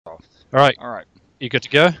Alright, Alright. you good to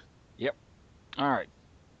go? Yep. Alright.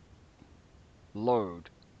 Load.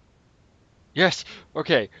 Yes!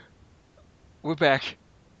 Okay. We're back.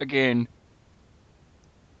 Again.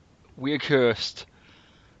 We're cursed.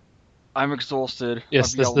 I'm exhausted.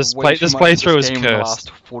 Yes, I've yelled way too this much at this playthrough is game in the cursed.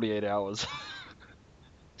 last 48 hours.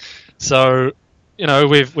 So, you know,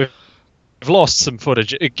 we've lost some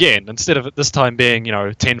footage again, instead of it this time being,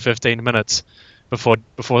 10, 15 minutes before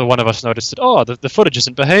one of us noticed that, oh, the footage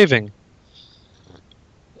isn't behaving.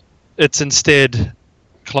 It's instead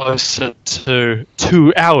closer to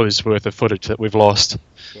 2 hours worth of footage that we've lost.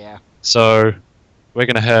 Yeah. So, we're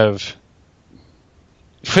going to have...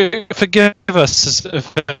 Forgive us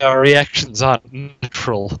if our reactions aren't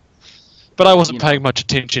neutral. But I wasn't paying much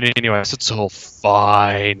attention anyway, so it's all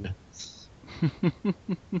fine.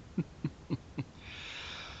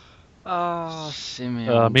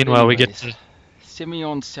 Simeon. Meanwhile, we get to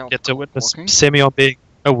witness Semoy being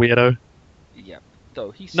a weirdo. Yep.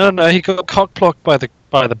 Though he no, he got cock-blocked by the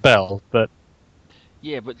bell, but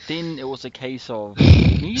yeah, but then it was a case of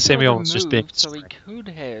Semoy was just being so he could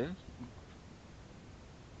have.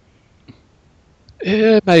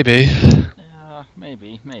 Yeah, maybe.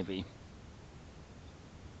 Maybe.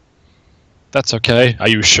 That's okay. Are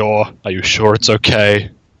you sure? Are you sure it's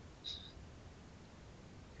okay?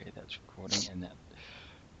 Okay, that's recording, and that.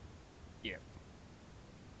 Yeah.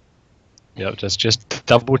 Yeah, just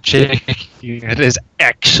double checking. It is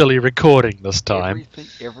actually recording this time.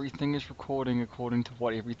 Everything is recording according to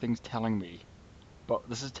what everything's telling me. But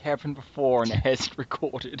this has happened before and it hasn't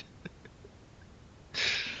recorded.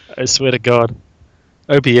 I swear to God.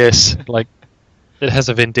 OBS, it has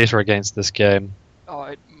a vendetta against this game. Oh,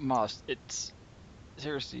 it must. It's...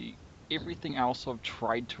 Seriously, everything else I've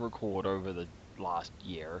tried to record over the last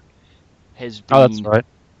year has been... Oh, that's right.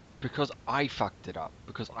 Because I fucked it up.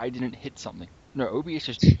 Because I didn't hit something. No, OBS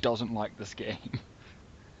just doesn't like this game.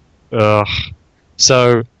 Ugh.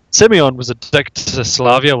 So, Simeon was a dick to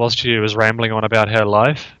Slavia while she was rambling on about her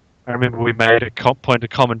life. I remember we made a point of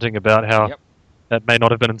commenting about how that may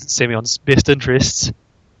not have been in Simeon's best interests.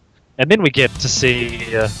 And then we get to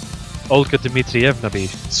see Olga Dmitrievna be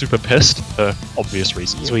super pissed for obvious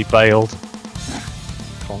reasons. We bailed.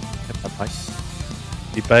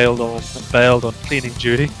 We bailed on cleaning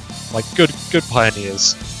duty. Like good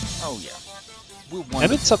pioneers. Oh yeah. And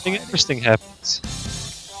then something interesting happens.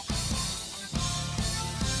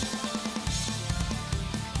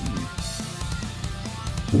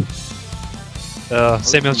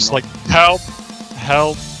 Samuel's just like, help!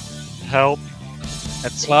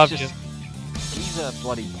 And Slavia... He's a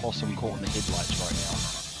bloody possum caught in the headlights right now.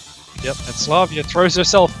 Yep, and Slavia throws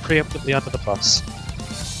herself preemptively under the bus.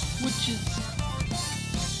 Which is...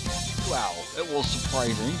 Wow, it was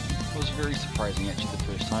surprising. It was very surprising actually the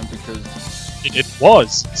first time because... It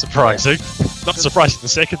was surprising. Not surprising the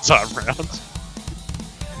second time round.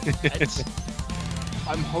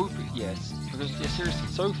 I'm hoping, yes. Because, yeah, seriously,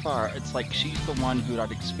 so far, it's like she's the one who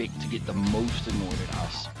I'd expect to get the most annoyed at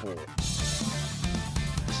us for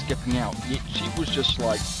skipping out. Yet she was just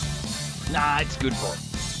like, nah, it's good for it.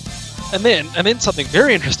 And then something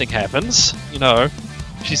very interesting happens. You know,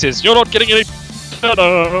 she says, "You're not getting any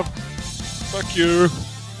better. Fuck you."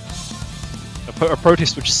 A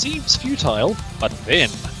protest which seems futile, but then ...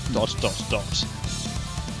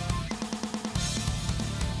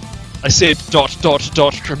 I said ...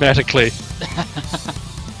 dramatically.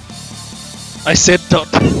 I said ...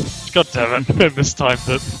 God damn it, I mistimed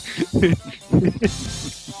it.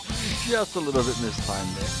 Just a little bit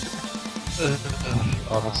mistimed there.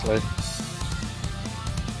 Honestly.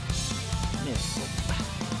 Yeah, well,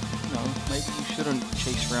 no, maybe you shouldn't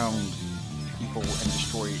chase around people and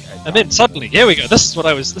destroy... And then suddenly, here we go, this is what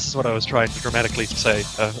I was trying to dramatically say.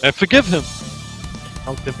 Forgive him!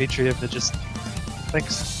 Olga Dmitrievna just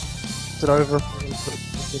thinks it over,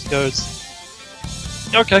 just goes,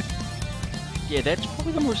 okay. Yeah, that's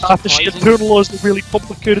probably the most After she internalized a really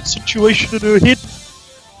complicated situation in her head.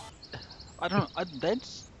 I don't know,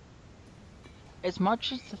 that's... As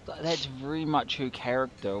much as that's very much her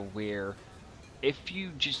character, where if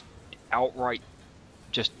you just outright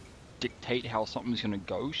just dictate how something's gonna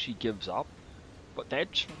go, she gives up. But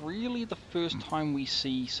that's really the first time we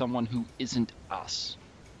see someone who isn't us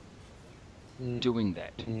doing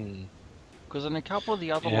that. Because in a couple of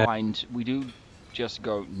the other lines, we do just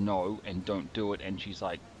go no and don't do it, and she's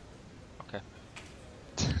like, okay.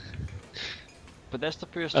 But that's the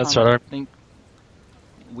first time I think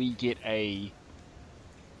we get a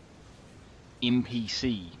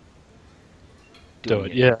NPC do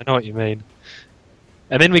it. Yeah, I know what you mean.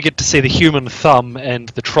 And then we get to see the human thumb and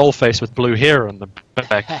the troll face with blue hair on the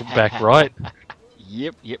back right.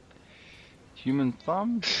 Yep. human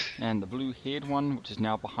thumb, and the blue-haired one, which is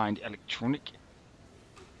now behind electronic.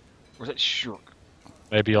 Or is that Shirk?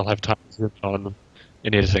 Maybe I'll have time to work on them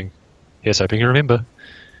in editing. Here's hoping you remember.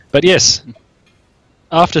 But yes,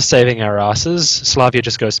 after saving our asses, Slavia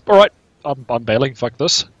just goes, "Alright, I'm bailing, fuck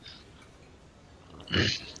this."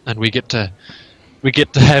 And we get to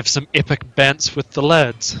have some epic bants with the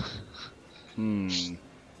lads. It's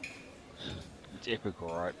epic,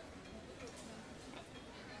 alright.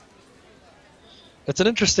 It's an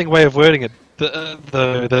interesting way of wording it.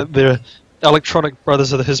 The electronic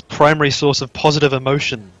brothers are his primary source of positive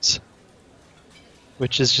emotions,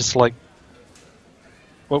 which is just like,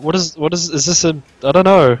 what is this a? I don't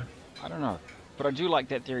know. I don't know, but I do like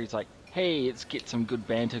that theory. It's like, hey, let's get some good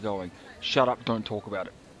banter going. Shut up, don't talk about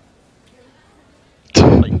it.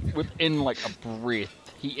 Like within like a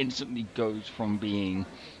breath, he instantly goes from being,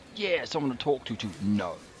 yeah, someone to talk to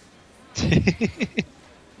no.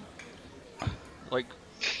 Like,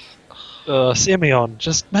 Simeon,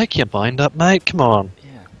 just make your mind up, mate. Come on.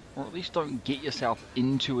 yeah, or at least don't get yourself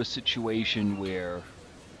into a situation where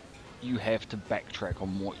you have to backtrack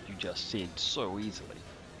on what you just said so easily.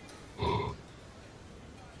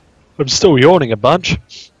 I'm still yawning a bunch.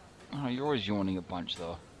 Oh, you're always yawning a bunch,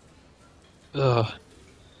 though.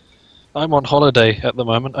 I'm on holiday at the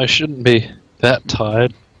moment. I shouldn't be that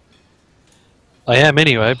tired. I am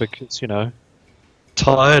anyway, because, you know,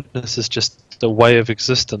 tiredness is just a way of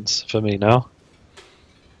existence for me now.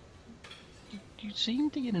 You seem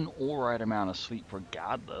to get an alright amount of sleep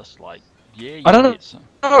regardless. Like, yeah, you I don't get some.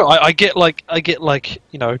 know. I get like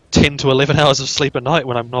you know 10 to 11 hours of sleep a night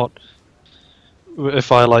when I'm not.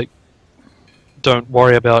 If I like don't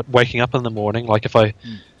worry about waking up in the morning. Like if I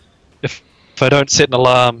don't set an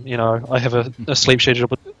alarm, you know, I have a sleep schedule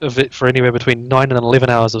of it for anywhere between 9 and 11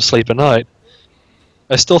 hours of sleep a night.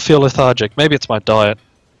 I still feel lethargic. Maybe it's my diet.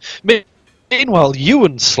 Meanwhile, you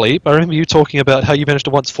and sleep. I remember you talking about how you managed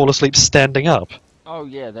to once fall asleep standing up. Oh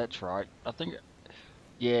yeah, that's right. I think,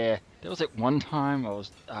 yeah, there was that one time I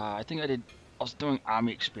was, I was doing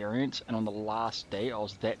army experience, and on the last day I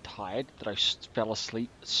was that tired that I fell asleep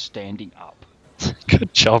standing up.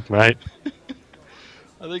 Good job, mate.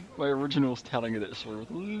 I think my original telling of that story was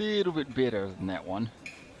a little bit better than that one.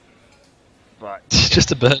 But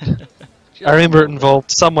just a bit. just I remember a it little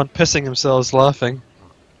involved someone pissing themselves laughing.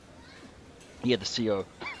 bit. Yeah, the CO.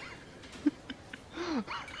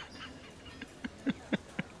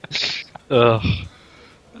 Ugh.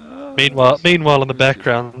 Meanwhile, in the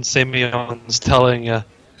background, Semyon's telling the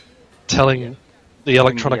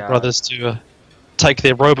Electronic Brothers to take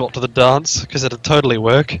their robot to the dance because it'd totally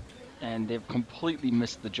work. And they've completely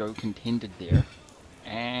missed the joke intended there,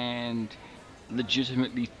 and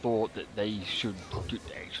legitimately thought that they should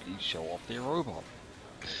actually show off their robot.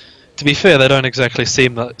 To be fair, they don't exactly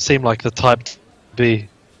seem like the type to be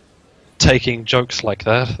taking jokes like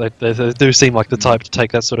that. They do seem like the type to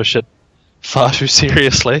take that sort of shit far too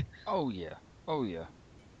seriously. Oh yeah, oh yeah.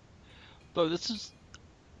 Though this is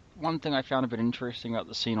one thing I found a bit interesting about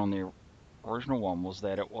the scene on the original one was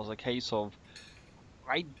that it was a case of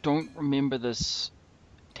I don't remember this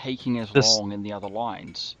taking as long in the other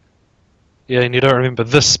lines. Yeah, and you don't remember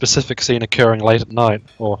this specific scene occurring late at night,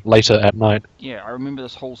 or later at night. Yeah, I remember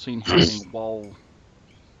this whole scene happening while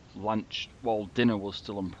dinner was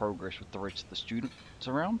still in progress with the rest of the students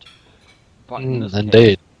around. But in this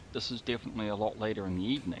indeed. case, this is definitely a lot later in the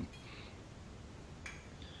evening.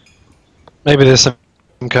 Maybe there's some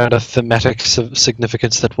kind of thematic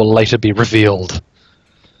significance that will later be revealed.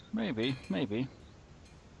 Maybe.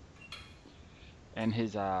 And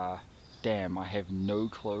his, damn, I have no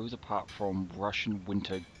clothes apart from Russian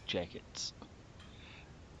winter jackets.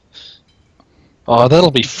 Oh,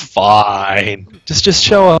 that'll be fine. Just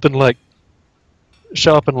show up in like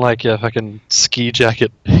a fucking ski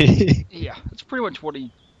jacket. Yeah, it's pretty much what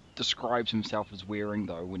he describes himself as wearing,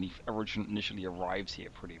 though, when he initially arrives here,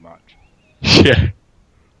 pretty much. Yeah.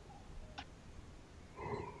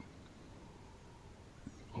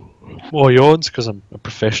 More yawns because I'm a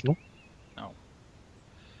professional. Oh.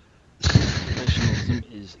 Professionalism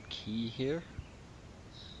is key here.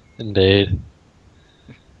 Indeed.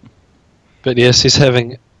 But yes, he's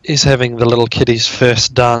having the little kiddie's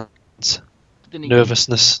first dance. Then again,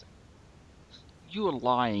 nervousness. You are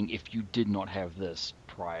lying if you did not have this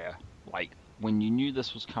prior. Like, when you knew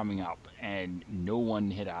this was coming up and no one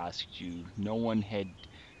had asked you, no one had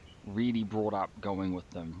really brought up going with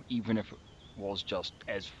them, even if it was just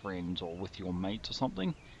as friends or with your mates or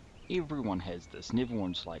something. Everyone has this, and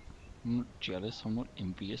everyone's like, I'm not jealous, I'm not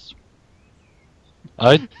envious.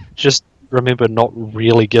 I just remember not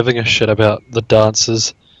really giving a shit about the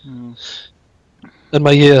dances. in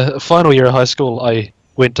my final year of high school, I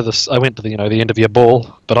went to the the end of year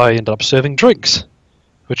ball, but I ended up serving drinks,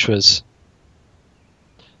 which was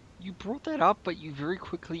You brought that up, but you very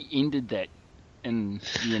quickly ended that in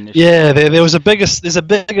the initial. yeah. There's a bigger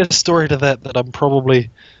story to that I'm probably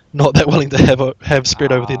not that willing to have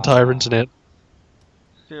spread over the entire internet.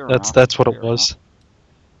 Fair That's enough, that's what it fair was. enough.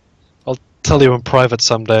 I'll tell you in private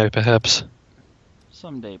someday, perhaps,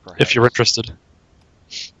 Someday, perhaps. if you're interested.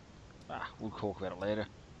 We'll talk about it later.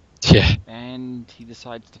 Yeah, And he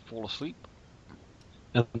decides to fall asleep.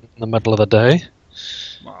 in the middle of the day,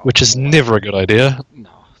 Well, which is more like- never a good idea. No,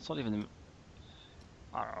 it's not even.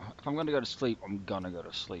 I don't know. If I'm gonna go to sleep, I'm gonna go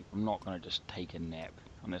to sleep. I'm not gonna just take a nap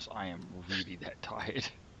unless I am really that tired.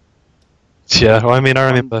 Yeah, well, I mean, I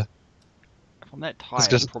remember. If I'm that tired,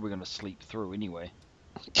 just- I'm probably gonna sleep through anyway.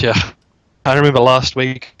 Yeah, I remember last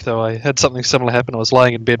week though. I had something similar happen. I was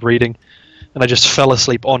lying in bed reading, and I just fell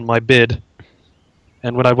asleep on my bed.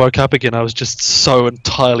 And when I woke up again, I was just so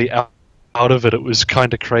entirely out of it. It was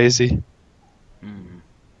kind of crazy. Mm.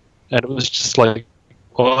 And it was just like,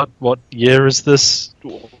 what year is this?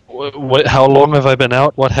 How long have I been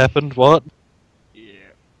out? What happened? What? Yeah.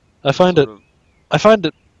 I find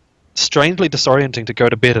it strangely disorienting to go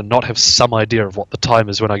to bed and not have some idea of what the time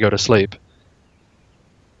is when I go to sleep.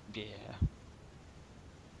 Yeah.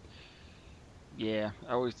 Yeah.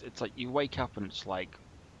 It's like you wake up and it's like,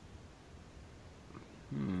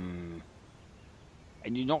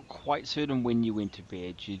 and you're not quite certain when you went to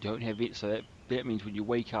bed. You don't have it, so that means when you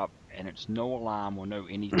wake up and it's no alarm or no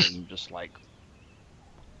anything, you're just like,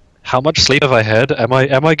 How much sleep have I had? Am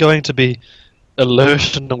I going to be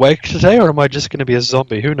alert and awake today, or am I just going to be a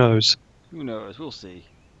zombie? Who knows? who knows? We'll see.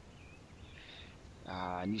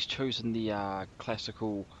 And he's chosen the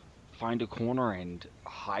classical find a corner and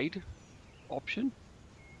hide option.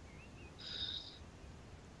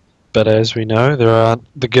 But as we know,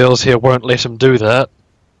 the girls here won't let him do that.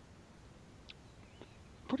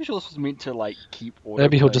 Pretty sure this was meant to like keep order.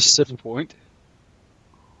 Maybe he'll just sit at this point.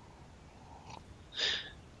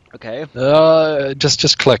 Okay.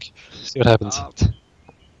 Just click. See what happens.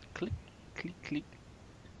 Click, click, click.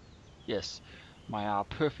 Yes, my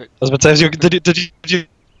perfect. I was about to say, did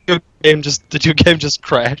your game just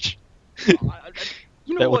crash? You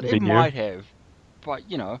know That what? wouldn't be It new. might have, but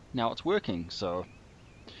you know now it's working. So,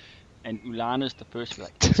 and Ulana's the first to be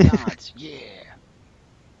like, "Dance, yeah."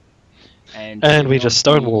 And we just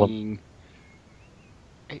stonewall him.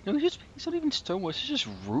 No, he's not even stonewall. It's just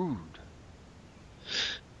rude.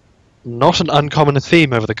 Not an uncommon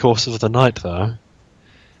theme over the course of the night, though.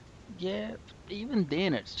 Yeah, even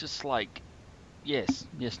then, it's just like, yes,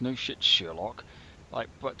 no shit, Sherlock. Like,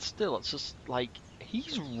 but still, it's just like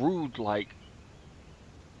he's rude. Like,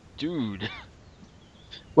 dude.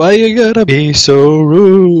 Why you gotta be so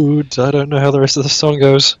rude? I don't know how the rest of the song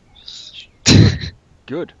goes.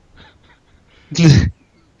 Good.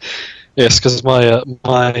 Yes, because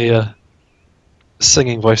my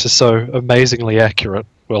singing voice is so amazingly accurate.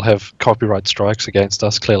 We'll have copyright strikes against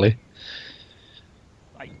us, clearly.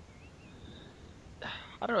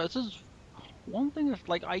 I don't know. This is one thing. That's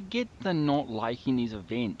like I get the not liking these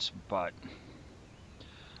events, but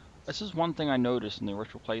this is one thing I noticed in the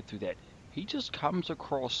retro playthrough that he just comes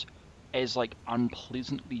across as like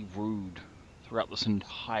unpleasantly rude throughout this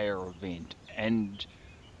entire event, and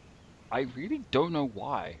I really don't know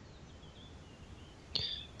why.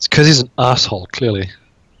 It's because he's an asshole, clearly.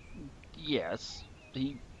 Yes,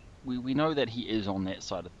 we know that he is on that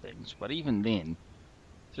side of things, but even then,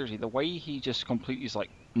 seriously, the way he just completely is like,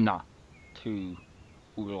 nah, to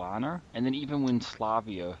Ulana, and then even when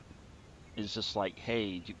Slavia is just like,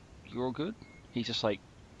 hey, you're all good? He's just like,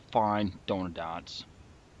 fine, don't want to dance.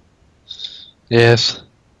 Yes.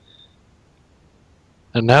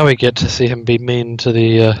 And now we get to see him be mean to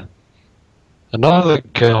the another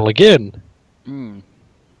girl again. Mm.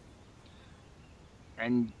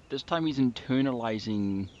 And this time he's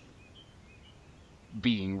internalizing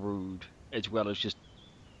being rude as well as just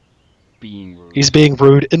being rude. He's being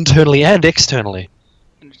rude internally and externally.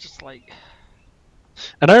 And it's just like,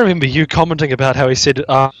 And I remember you commenting about how he said,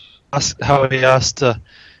 how he asked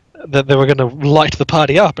that they were going to light the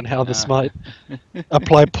party up, and how this might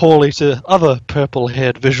apply poorly to other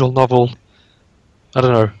purple-haired visual novel. I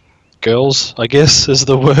don't know, girls, I guess, is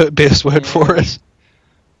the best word for it.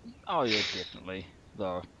 oh yeah, definitely.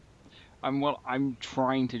 Though, I'm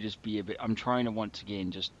trying to just be a bit. I'm trying to once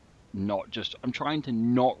again I'm trying to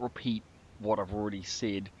not repeat what I've already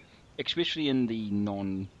said, especially in the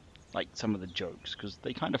like some of the jokes, because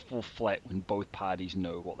they kind of fall flat when both parties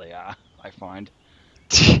know what they are, I find.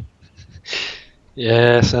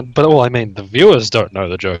 Yes, but I mean, the viewers don't know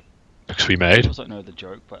the joke. jokes we made. I don't know the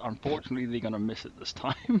joke, but unfortunately they're gonna miss it this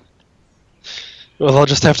time. Well, they'll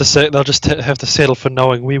just have to settle for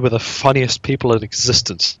knowing we were the funniest people in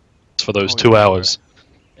existence for those 2 hours.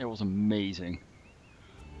 It was amazing.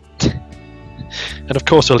 And of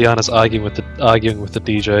course, Juliana's arguing with the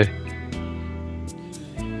DJ.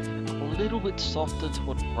 A little bit softer to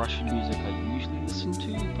what Russian music I usually listen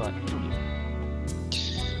to, but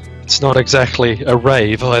it's not exactly a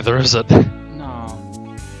rave either, is it?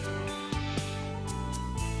 no.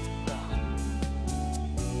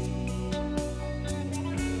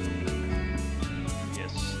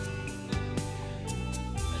 Yes.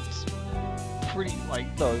 It's pretty,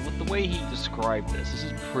 like, though, with the way he described this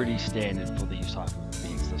is pretty standard for these type of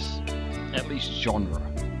things, this, at least genre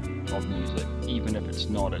of music, even if it's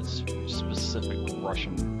not its specific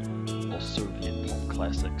Russian or Soviet pop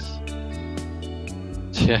classics.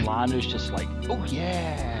 Yeah. Lana's just like, oh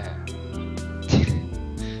yeah!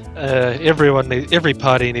 Every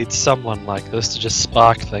party needs someone like this to just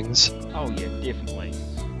spark things. Oh yeah, definitely.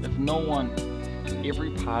 If no one,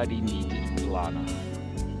 every party needed Lana.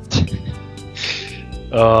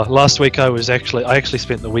 Last week I actually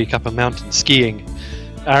spent the week up a mountain skiing.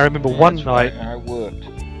 I remember one night. Right, and I worked.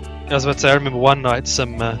 I was about to say, I remember one night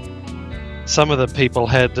some of the people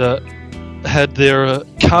had their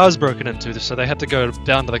cars broken into, so they had to go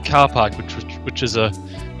down to the car park, which is a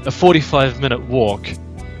 45-minute walk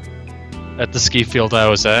at the ski field I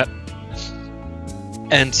was at.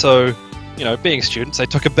 And so, you know, being students, they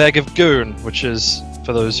took a bag of goon, which is,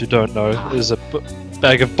 for those who don't know, is a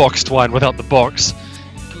bag of boxed wine without the box.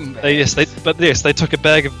 They took a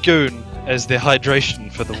bag of goon as their hydration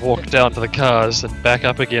for the walk down to the cars and back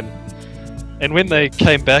up again. And when they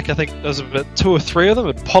came back, I think there was about 2 or 3 of them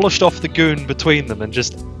had polished off the goon between them, and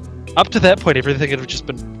just up to that point everything had just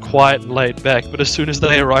been quiet and laid back. But as soon as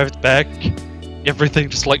they arrived back,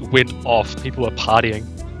 everything just like went off. People were partying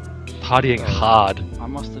hard. I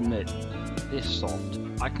must admit, they're soft.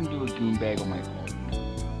 I can do a goon bag on my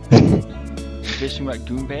own. Especially about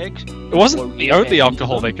goon bags. It wasn't the only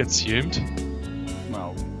alcohol they consumed.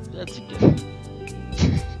 Well, that's a given.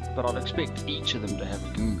 But I'd expect each of them to have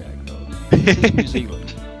a goon bag, though. This is New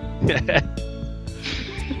Zealand. Yeah.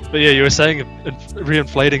 But yeah, you were saying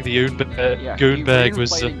reinflating the goon bag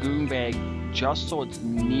was. Goon bag just so it's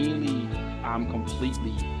nearly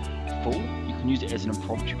completely full. You can use it as an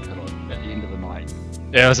impromptu pillow at the end of the night.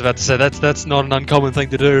 Yeah, I was about to say that's not an uncommon thing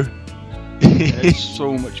to do. It's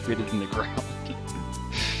so much better than the ground.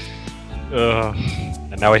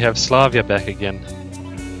 And now we have Slavia back again.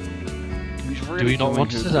 Really do we not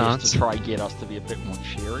want to dance? To try and get us to be a bit more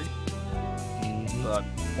cheery. But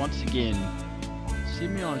once again,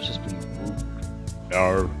 Simeon's just been rude.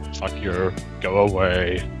 No, fuck you, go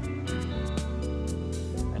away.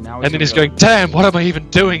 And now then he's going, damn, what am I even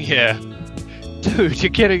doing here? Dude, you're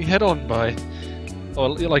getting hit on by... Or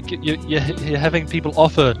like, you're having people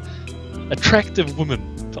offer attractive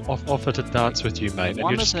women to offer to dance with you, mate. And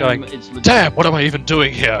you're just going, damn, what am I even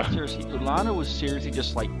doing here? Seriously, Ulana was seriously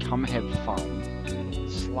just like, come have fun.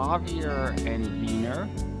 Slavia and Lena.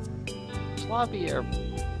 Slavia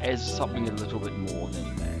as something a little bit more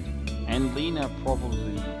than that. And Lena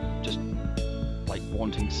probably just like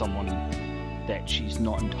wanting someone that she's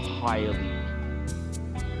not entirely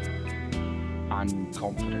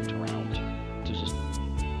unconfident around to just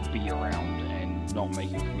be around and not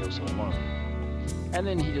make you feel so alone. And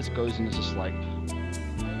then he just goes and is just like,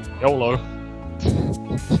 YOLO.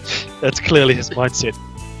 That's clearly his mindset.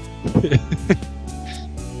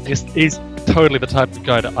 He's totally the type of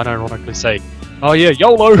guy to unironically say, oh yeah,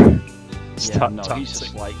 YOLO! He's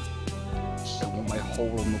just like, I want my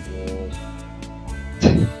hole on the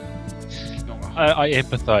wall. I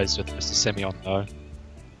empathise with Mr. Semyon though.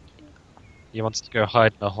 He wants to go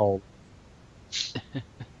hide in a hole.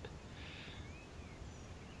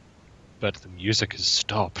 But the music has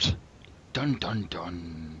stopped. Dun dun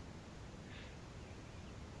dun.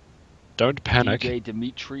 Don't panic. DJ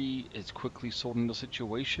Dimitri is quickly sorting the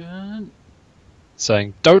situation.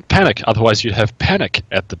 Saying, don't panic, otherwise you'd have panic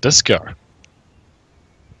at the disco.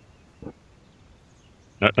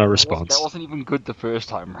 No response. That wasn't even good the first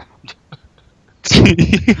time round.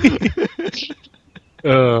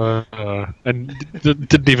 And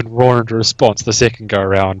didn't even roar into response the second go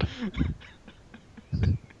around.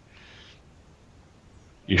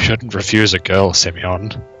 You shouldn't refuse a girl,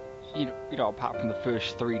 Semyon. You know, apart from the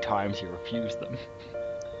first 3 times he refused them.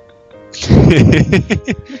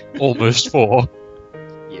 Almost 4.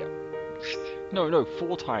 Yeah. No,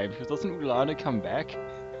 4 times, because doesn't Ulana come back?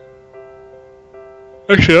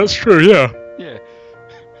 Actually, that's true, yeah. Yeah.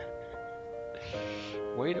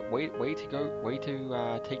 Way to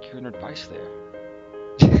take your own advice there.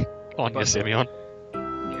 On you, Simeon.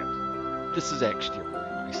 Yeah, this is actually a really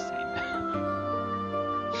nice scene.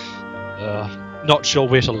 Not sure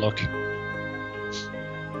where to look.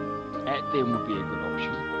 At them would be a good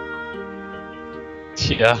option.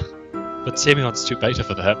 Yeah, but Simeon's too beta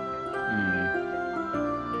for that.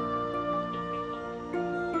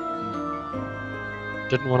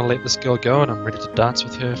 Didn't want to let this girl go, and I'm ready to dance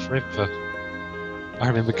with her forever. I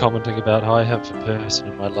remember commenting about how I have a person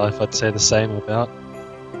in my life I'd say the same about.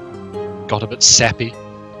 Got a bit sappy.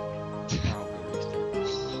 Oh, very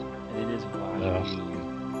sad. And it is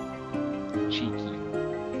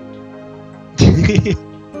cheeky.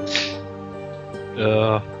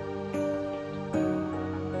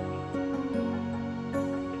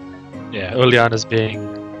 Yeah, Uliana's being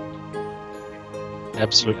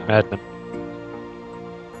absolute madman.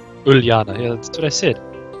 Uliana, yeah, that's what I said.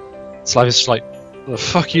 Slavia's just like, what the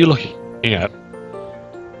fuck are you looking at?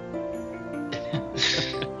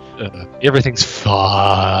 Everything's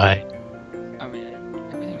fine. I mean,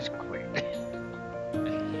 everything's great.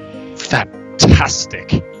 Fantastic.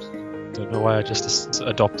 Don't know why I just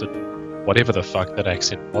adopted whatever the fuck that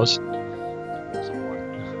accent was.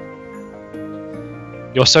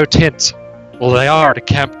 You're so tense. Well, they are at a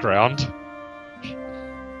campground.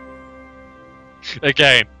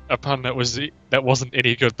 Again, a pun that wasn't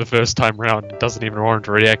any good the first time round. It doesn't even warrant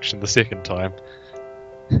a reaction the second time.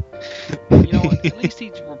 You know what? At least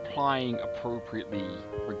he's replying appropriately,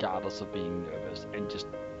 regardless of being nervous, and just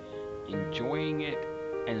enjoying it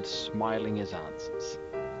and smiling his answers.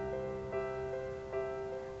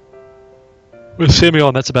 With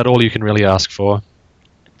Simeon, that's about all you can really ask for.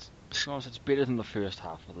 To be honest, it's better than the first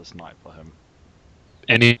half of this night for him.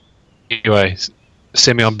 Anyway,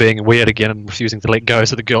 Simeon being weird again and refusing to let go,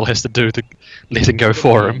 so the girl has to do the letting go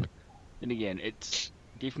for him. And again, it's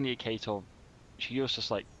definitely a case of she was just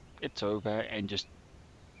like, it's over, and just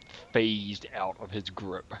phased out of his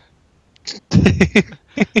grip.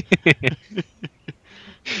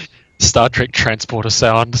 Star Trek transporter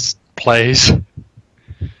sound plays.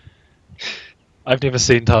 I've never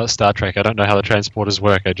seen Star Trek. I don't know how the transporters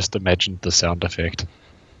work. I just imagined the sound effect.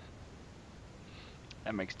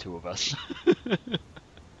 That makes two of us.